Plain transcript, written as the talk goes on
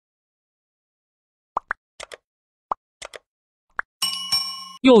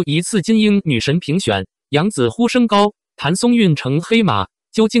又一次金鹰女神评选，杨紫呼声高，谭松韵成黑马，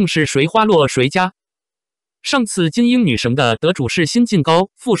究竟是谁花落谁家？上次金鹰女神的得主是新晋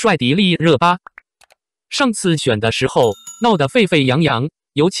高富帅迪丽热巴，上次选的时候闹得沸沸扬扬，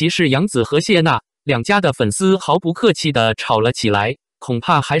尤其是杨紫和谢娜两家的粉丝毫不客气地吵了起来，恐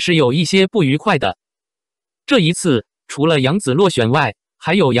怕还是有一些不愉快的。这一次，除了杨紫落选外，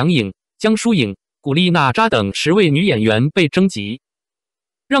还有杨颖、江疏影、古力娜扎等10位女演员被征集。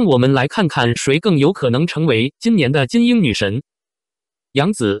让我们来看看谁更有可能成为今年的金鹰女神。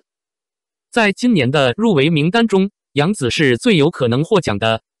杨紫在今年的入围名单中，杨紫是最有可能获奖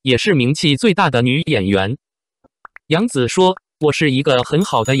的，也是名气最大的女演员。杨紫说：“我是一个很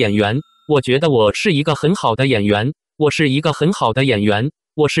好的演员，我觉得我是一个很好的演员，我是一个很好的演员，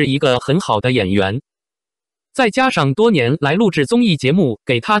我是一个很好的演员。”再加上多年来录制综艺节目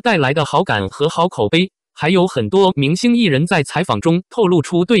给她带来的好感和好口碑，还有很多明星艺人在采访中透露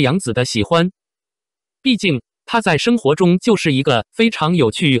出对杨紫的喜欢。毕竟她在生活中就是一个非常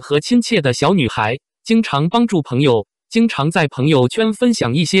有趣和亲切的小女孩，经常帮助朋友，经常在朋友圈分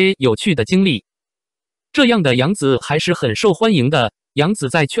享一些有趣的经历。这样的杨紫还是很受欢迎的，杨紫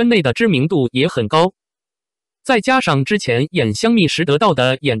在圈内的知名度也很高。再加上之前演香蜜时得到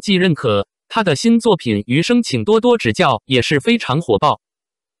的演技认可，她的新作品《余生请多多指教》也是非常火爆。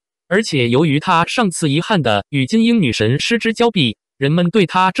而且由于她上次遗憾的与金鹰女神失之交臂，人们对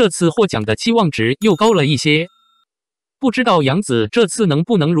她这次获奖的期望值又高了一些。不知道杨紫这次能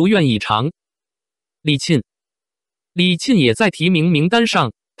不能如愿以偿？李沁也在提名名单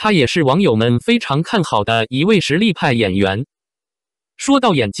上，她也是网友们非常看好的一位实力派演员。说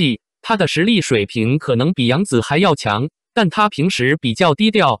到演技，她的实力水平可能比杨紫还要强，但她平时比较低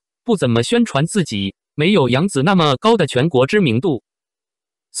调，不怎么宣传自己，没有杨紫那么高的全国知名度。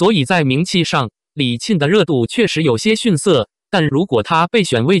所以在名气上，李沁的热度确实有些逊色，但如果她被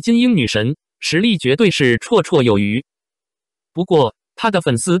选为金鹰女神，实力绝对是绰绰有余。不过，她的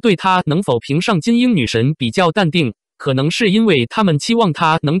粉丝对她能否评上金鹰女神比较淡定，可能是因为他们期望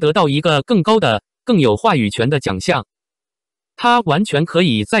她能得到一个更高的、更有话语权的奖项。她完全可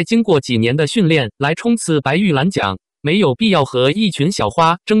以再经过几年的训练来冲刺白玉兰奖，没有必要和一群小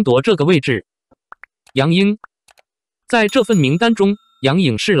花争夺这个位置。杨颖在这份名单中，杨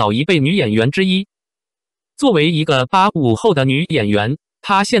颖是老一辈女演员之一。作为一个85后的女演员，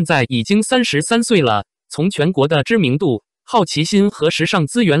她现在已经33岁了。从全国的知名度、好奇心和时尚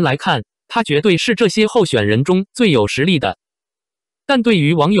资源来看，她绝对是这些候选人中最有实力的。但对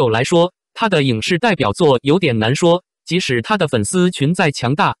于网友来说，她的影视代表作有点难说，即使她的粉丝群再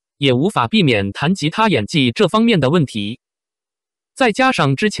强大，也无法避免谈及她演技这方面的问题。再加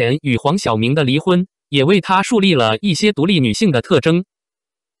上之前与黄晓明的离婚，也为她树立了一些独立女性的特征。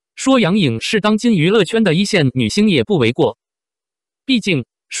说杨颖是当今娱乐圈的一线女星也不为过，毕竟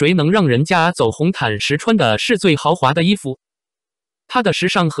谁能让人家走红毯时穿的是最豪华的衣服？她的时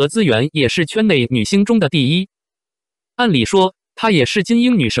尚和资源也是圈内女星中的第一。按理说，她也是金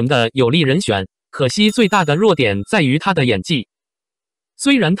鹰女神的有力人选，可惜最大的弱点在于她的演技。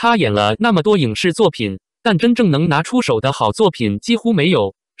虽然她演了那么多影视作品，但真正能拿出手的好作品几乎没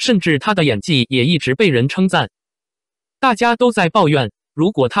有，甚至她的演技也一直被人称赞。大家都在抱怨，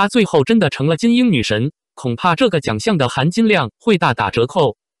如果她最后真的成了金鹰女神，恐怕这个奖项的含金量会大打折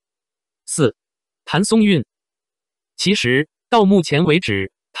扣。4. 谭松韵。其实到目前为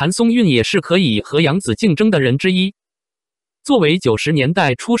止，谭松韵也是可以和杨紫竞争的人之一。作为90年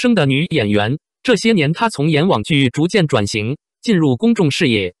代出生的女演员，这些年她从演网剧逐渐转型，进入公众视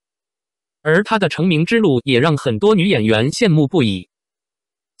野，而她的成名之路也让很多女演员羡慕不已。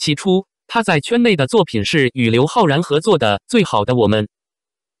起初，她在圈内的作品是与刘昊然合作的《最好的我们》。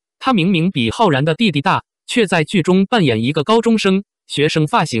她明明比昊然的弟弟大，却在剧中扮演一个高中生，学生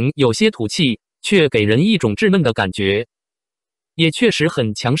发型有些土气，却给人一种稚嫩的感觉。也确实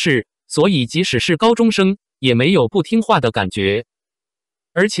很强势，所以即使是高中生，也没有不听话的感觉。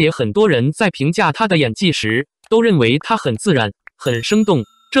而且很多人在评价她的演技时，都认为她很自然、很生动，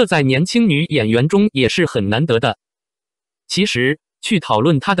这在年轻女演员中也是很难得的。其实，去讨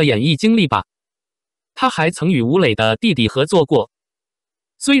论她的演艺经历吧。她还曾与吴磊的弟弟合作过，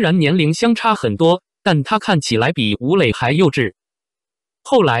虽然年龄相差很多，但她看起来比吴磊还幼稚。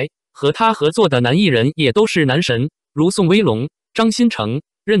后来和她合作的男艺人也都是男神，如宋威龙、张新成、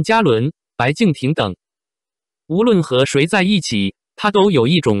任嘉伦、白敬亭等。无论和谁在一起，她都有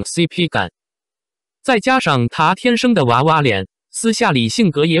一种 CP 感。再加上她天生的娃娃脸，私下里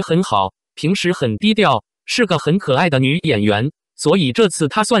性格也很好，平时很低调，是个很可爱的女演员，所以这次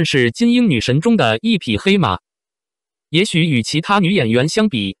她算是金鹰女神中的一匹黑马。也许与其他女演员相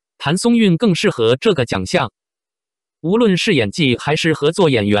比，谭松韵更适合这个奖项。无论是演技还是合作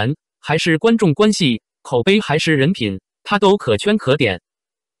演员，还是观众关系、口碑还是人品，他都可圈可点。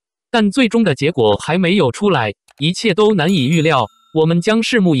但最终的结果还没有出来，一切都难以预料，我们将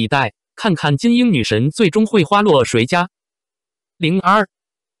拭目以待，看看金鹰女神最终会花落谁家。02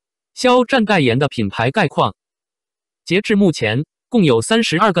肖战代言的品牌概况。截至目前，共有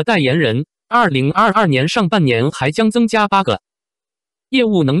32个代言人，2022年上半年还将增加8个。业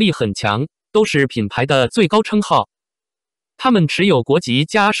务能力很强，都是品牌的最高称号。他们持有国籍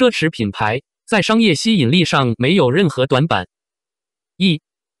加奢侈品牌，在商业吸引力上没有任何短板。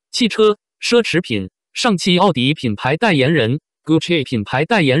汽车、奢侈品，上汽奥迪品牌代言人 ，Gucci 品牌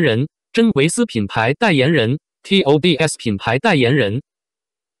代言人，真维斯品牌代言人 ，TODS 品牌代言人。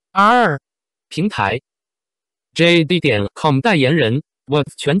平台 JD.com 代言人 ，What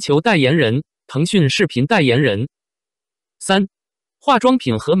全球代言人，腾讯视频代言人。化妆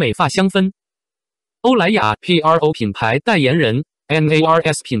品和美发香氛，欧莱雅 PRO 品牌代言人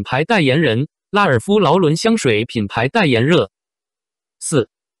 ，NARS 品牌代言人，拉尔夫劳伦香水品牌代言热。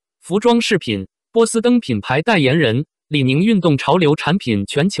服装饰品，波司登品牌代言人，李宁运动潮流产品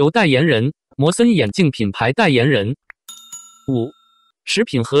全球代言人，摩森眼镜品牌代言人。食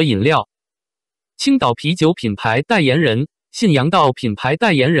品和饮料，青岛啤酒品牌代言人，信阳道品牌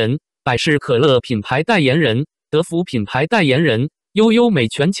代言人，百事可乐品牌代言人，德芙品牌代言人，悠悠美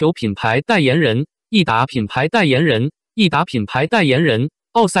全球品牌代言人，益达品牌代言人，益达品牌代言人，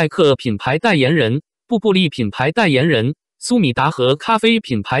奥赛克品牌代言人，布布利品牌代言人，苏米达和咖啡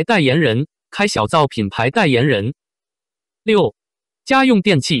品牌代言人，开小灶品牌代言人。家用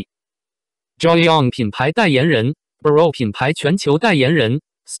电器 ，Joyoung 品牌代言人 ，Bro 品牌全球代言人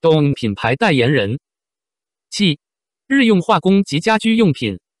 ，Stone 品牌代言人。日用化工及家居用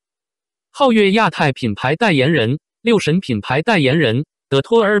品，皓月亚太品牌代言人，六神品牌代言人，德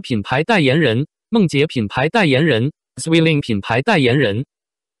托尔品牌代言人，梦洁品牌代言人 ，Swilling 品牌代言人。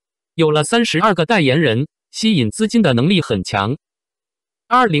有了32个代言人，吸引资金的能力很强。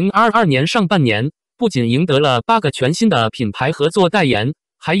2022年上半年，不仅赢得了8个全新的品牌合作代言，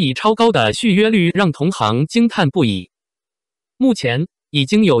还以超高的续约率让同行惊叹不已。目前已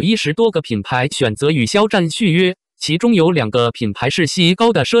经有10多个品牌选择与肖战续约，其中有2个品牌是西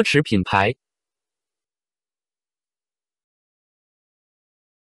高的奢侈品牌，